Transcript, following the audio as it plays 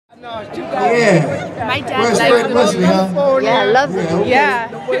Yeah. My dad West Wesley, huh? Yeah, I love it. Okay. Yeah.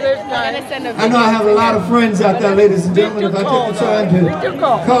 I know I have a lot of friends out there, ladies and gentlemen. If I take the time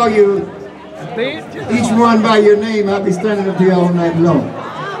to call you each one by your name, I'll be standing up here all night long.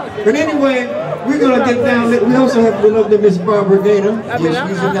 But anyway, we're going to get down. We also have to look to Miss Barbara Gator. She's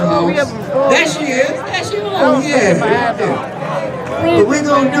in the house. There she is. There she is. Oh, yeah. But we're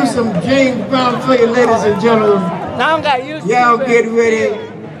going to do some James Brown for you, ladies and gentlemen. Y'all get ready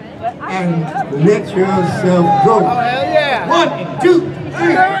and let yourself go. 1, 2,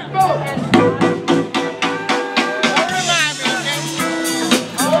 3, 4.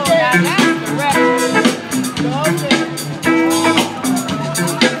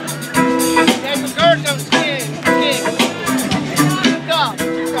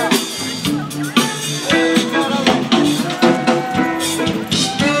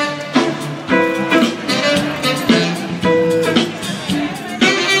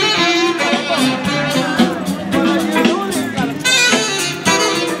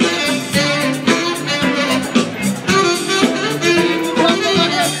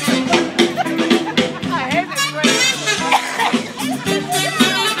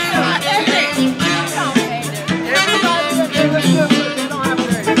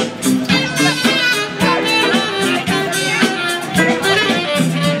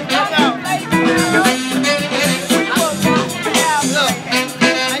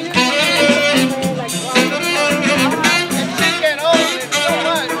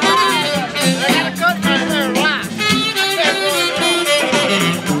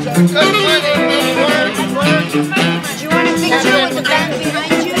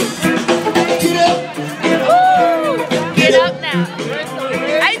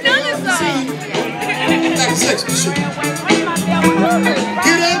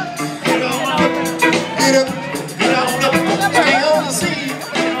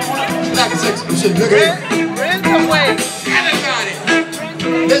 Look at it. Everybody.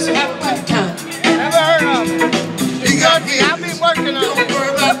 Let's have a good time. Never heard of it. You got it. I've been working on it. Don't worry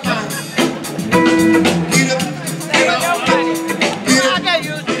about time. Get up. Get on. Get up. I got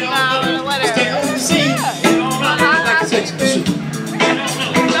used to it now or whatever. Stay on the scene. Like a sex machine.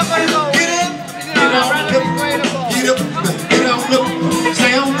 Get up. Get on. Get up. Get on. Look.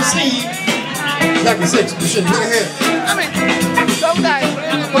 Stay on the scene. Like a sex machine. Look at here. I mean, sometimes.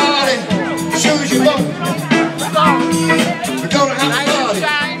 Shoes you want. We're gonna have a party.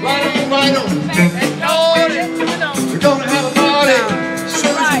 Right on, right on. We're gonna have a party. Shoes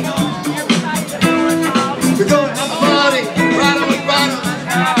you want. We're gonna have a party. Right on, right on.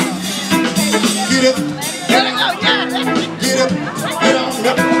 Get up. Get up. Get up. Get on.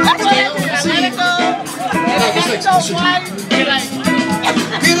 Stay on the scene. Like a sex machine. Get up.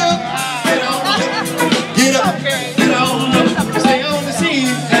 Get on. Get up. Get on. Stay on the scene.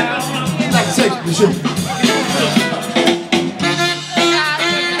 Sex machine.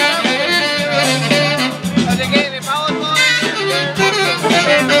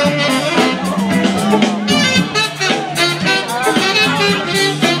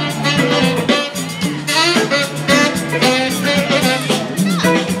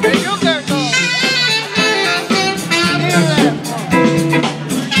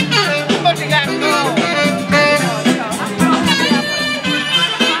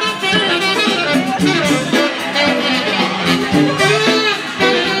 Yeah.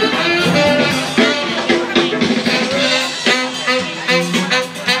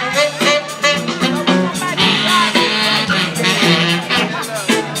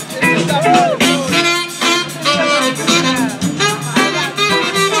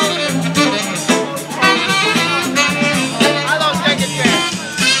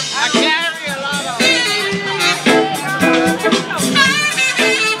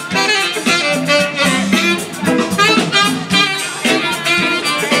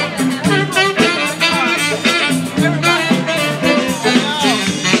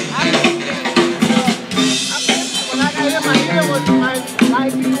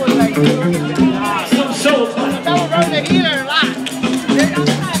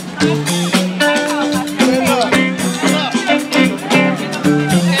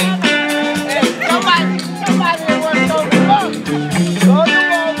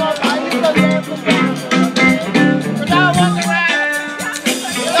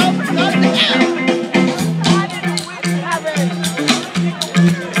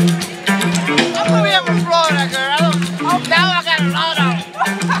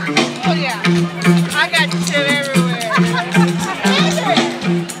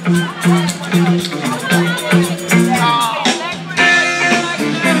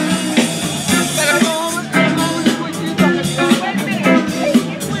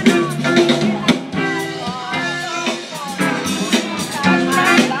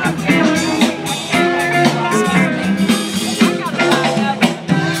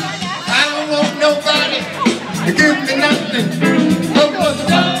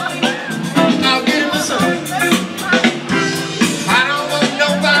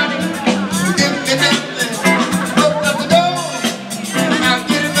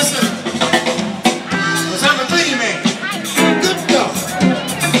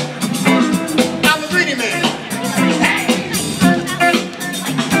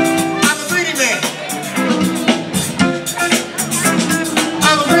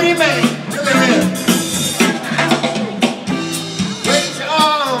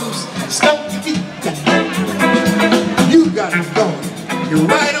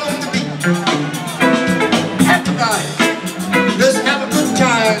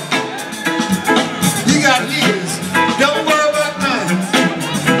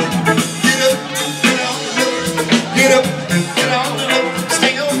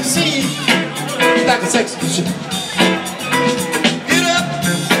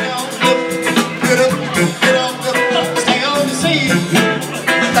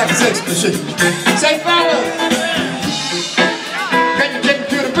 sex machine. Say, fellas, can you take me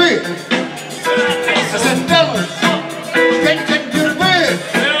to the bridge? I said, fellas, can you take me to the bridge?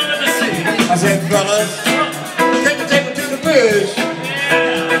 I said, fellas, can you take me to the bridge?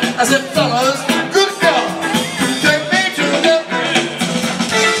 I said, fellas, good God, take me to the bridge.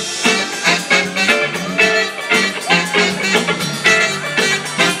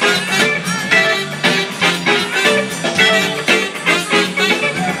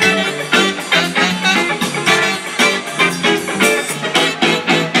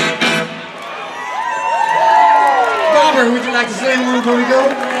 Would you like to say one before we go?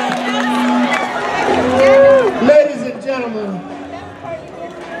 Ladies and gentlemen,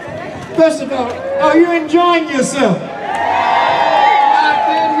 first of all, are you enjoying yourself? I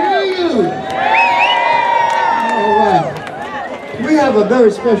can hear you. All right. We have a very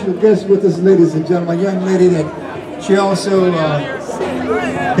special guest with us, ladies and gentlemen. A young lady that she also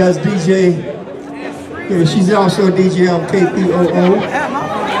does DJ. Yeah, she's also a DJ on KPOO.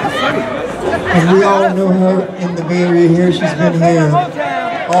 And we all know her in the Bay Area here. She's been here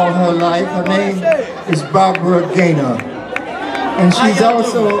all her life. Her name is Barbara Gaynor. And she's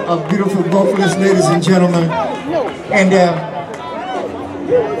also a beautiful vocalist, ladies and gentlemen. And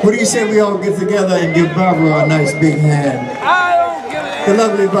what do you say we all get together and give Barbara a nice big hand? The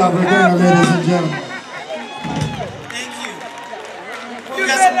lovely Barbara Gaynor, ladies and gentlemen. Thank you. We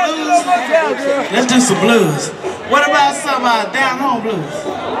got some blues. Let's do some blues. What about some down home blues?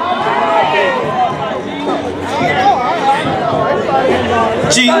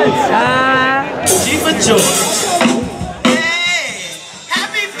 G for George. Hey,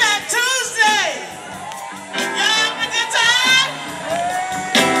 happy Fat Tuesday. Y'all having a good time?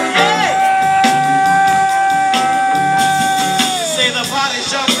 Hey. Say the party's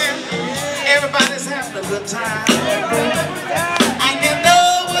jumping. Everybody's having a good time. And you know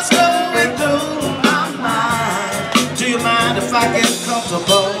what's going through my mind. Do you mind if I get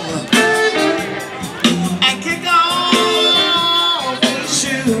comfortable?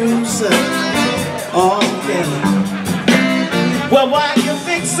 Oh yeah. Well, while you're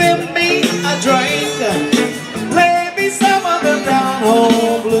fixing me a drink, play me some of the down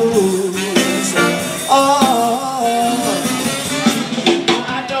home blues. Oh,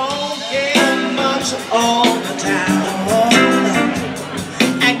 I don't get much on the town,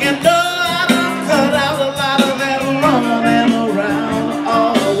 and you know I done cut out a lot of that running around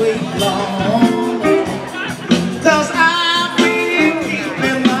all week long. 'Cause I've been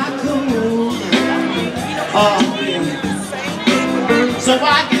keeping my cool. Oh, yeah. So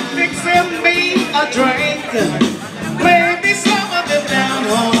I can fix me a drink, play me some of the down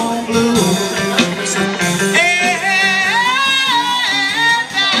home blues. Down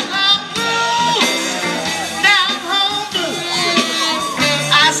home blues, down home blues.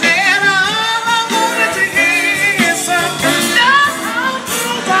 I said, oh, I wanted to hear some down home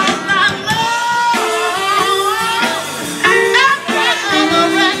blues all night long. After the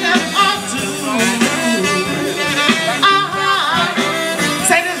record or two.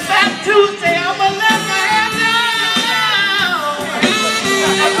 Tuesday, I'ma let my head down.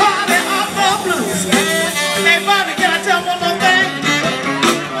 A party of the blues. Hey, Bobbie, can I tell one more thing?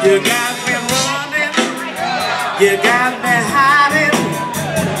 You got me running. You got me hiding.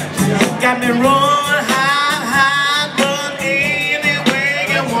 Got me run, hide, run any way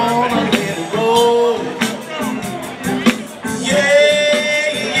you wanna let it go.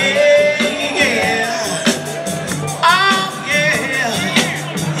 Yeah, yeah, yeah. Oh,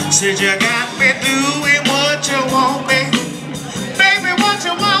 yeah. Said you got me doing what you want me. Baby, what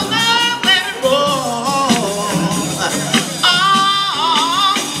you want, love, let it roll.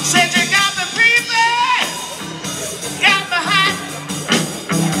 Oh, said you got me peeping, got me hot,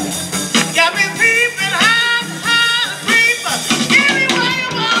 got me peeping, hot, peeping. Anyway you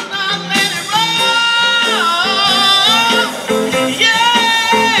want, love, let it roll. Yeah.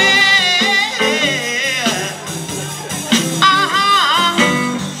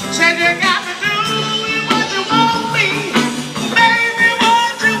 Said you got me doing what you want me.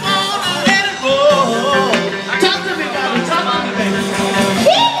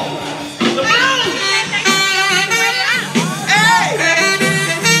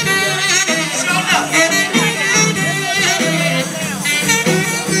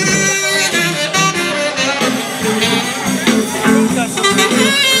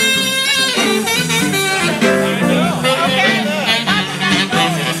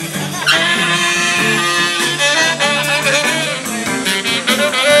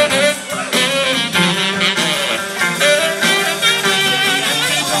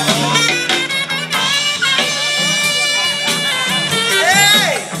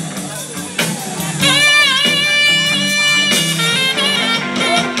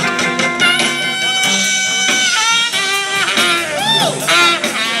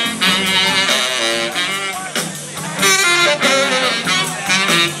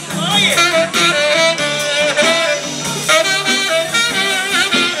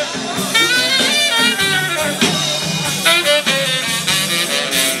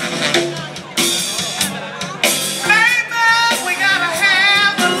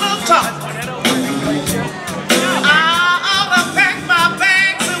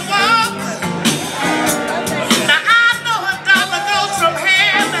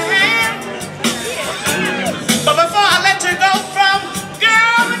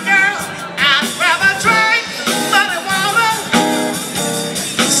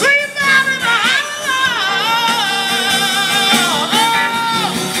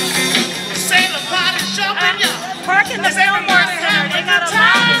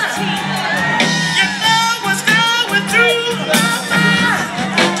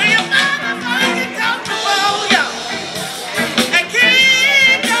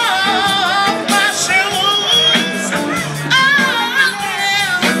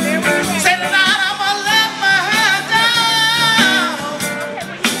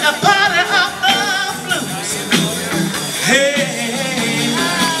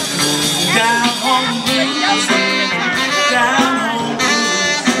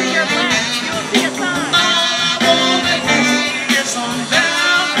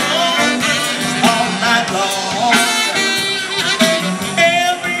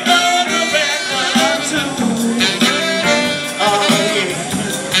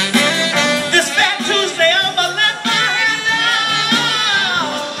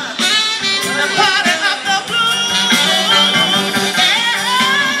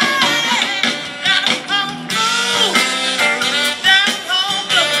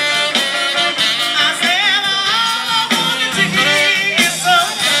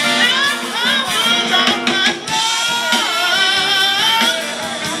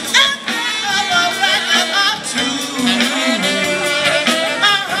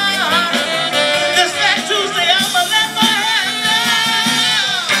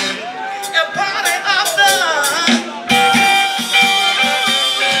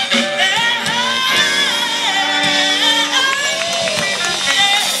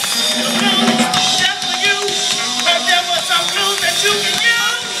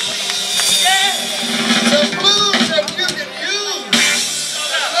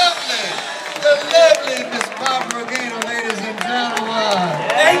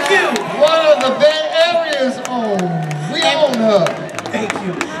 you. One of the Bay Area's own. We own her. Thank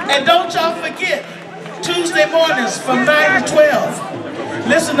you. And don't y'all forget, Tuesday mornings from 9 to 12,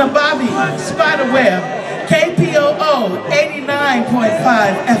 listen to Bobbie, Webb, KPOO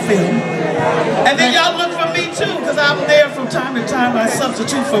 89.5 FM. And then y'all look for me too, because I'm there from time to time. I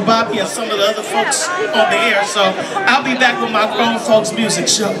substitute for Bobbie and some of the other folks on the air. So I'll be back with my grown folks music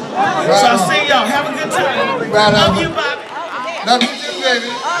show. So I'll see y'all. Have a good time. Love you, Bobbie. Love you too, baby.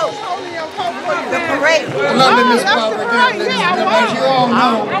 The parade. I love you, Miss Bobbie, again, ladies and gentlemen. As you all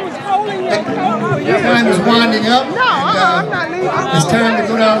know, time is winding up. And, it's time to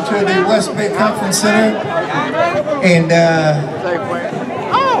go down to the West Bay Conference Center and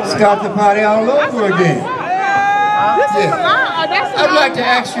start the party all over again. Yeah. I'd like to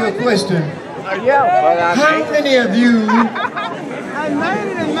ask you a question. How many of you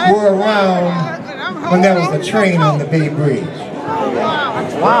were around when there was a train on the Bay Bridge?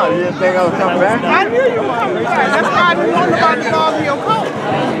 Wow, you didn't think I was coming back? I knew you were coming back. That's why I didn't want nobody to all be your coat.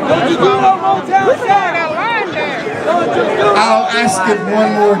 Don't you do no motel? We saw that line there. I'll ask it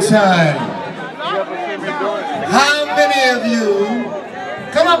one more time. How many of you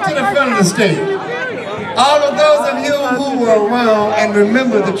come up to the front of the stage? All of those of you who were around and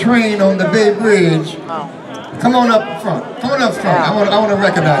remember the train on the Bay Bridge, come on up front. Come on up front. I want to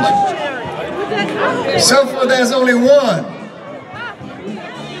recognize you. So far, there's only one.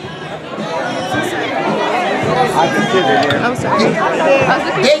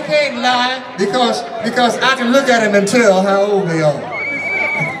 They can't lie because I can look at them and tell how old they are.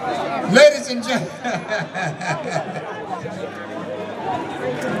 Ladies and gentlemen,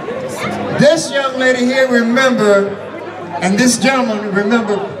 this young lady here remember, and this gentleman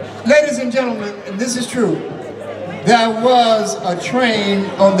remember, ladies and gentlemen, and this is true, there was a train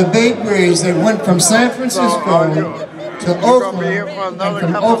on the Bay Bridge that went from San Francisco to Oakland, and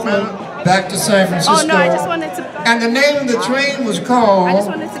from Oakland back to San Francisco. Oh no, I just wanted to. And the name of the train was called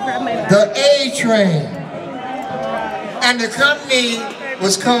the A Train. And the company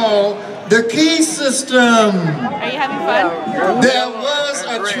was called the Key System. Are you having fun? There was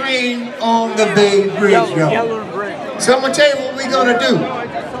a train on the Bay Bridge, y'all. So I'm gonna tell you what we're gonna do.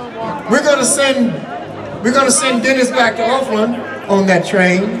 We're gonna send Dennis back to Oakland on that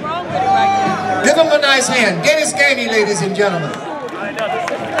train. Give him a nice hand. Dennis Gainey, ladies and gentlemen.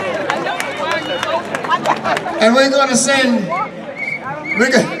 And we're gonna send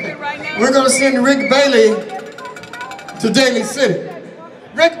Rick Bailey to Daly City.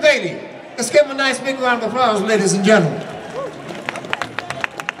 Rick Bailey, let's give him a nice big round of applause, ladies and gentlemen.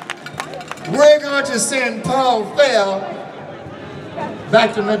 We're going to send Paul Fell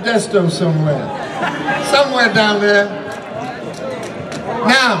back to Modesto somewhere down there.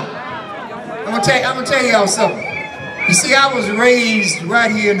 Now, I'm gonna tell y'all something. You see, I was raised right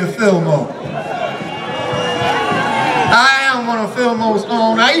here in the Fillmore. I am one of Fillmore's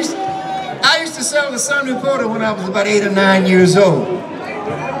own. I used to sell the Sun Reporter when I was about 8 or 9 years old.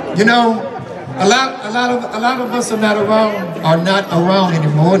 You know, a lot of us are not around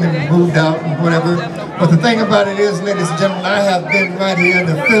anymore, and they moved out and whatever. But the thing about it is, ladies and gentlemen, I have been right here in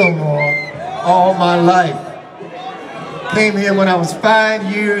the Fillmore all my life. Came here when I was 5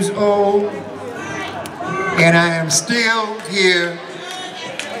 years old, and I am still here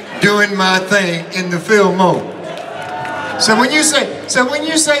doing my thing in the Fillmore. So when you say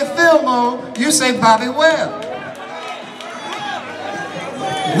Fillmore, you say Bobbie Webb.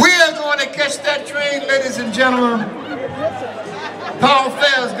 We are going to catch that train, ladies and gentlemen. Paul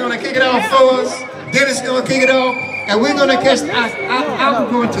Fair's going to kick it off for us. Dennis is going to kick it off, and we're going to catch.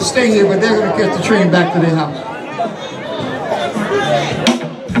 I'm going to stay here, but they're going to catch the train back to their house.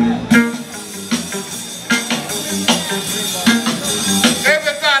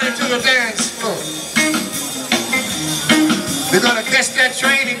 Everybody to the dance floor. We're gonna catch that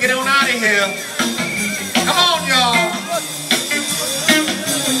train and get on out of here.